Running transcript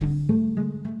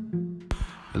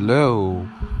Hello,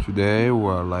 today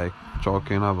we're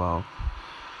talking about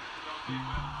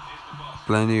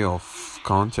plenty of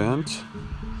content,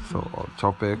 or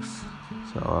topics.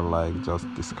 So we're just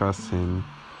discussing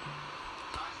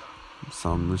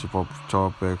some multiple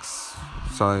topics,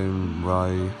 starting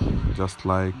by just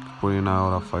putting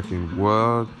out a fucking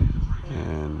word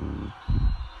and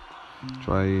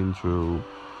trying to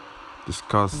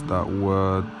discuss that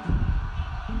word,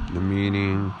 the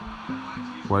meaning,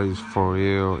 what is for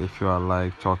real. If you are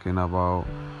talking about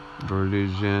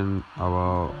religion,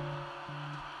 about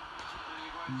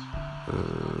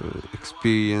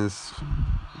experience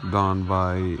done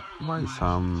by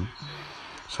some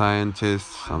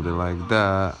scientists, something like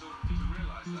that.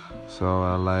 So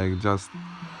I just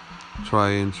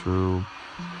trying to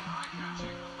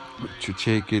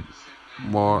take it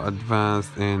more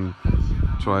advanced and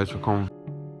try to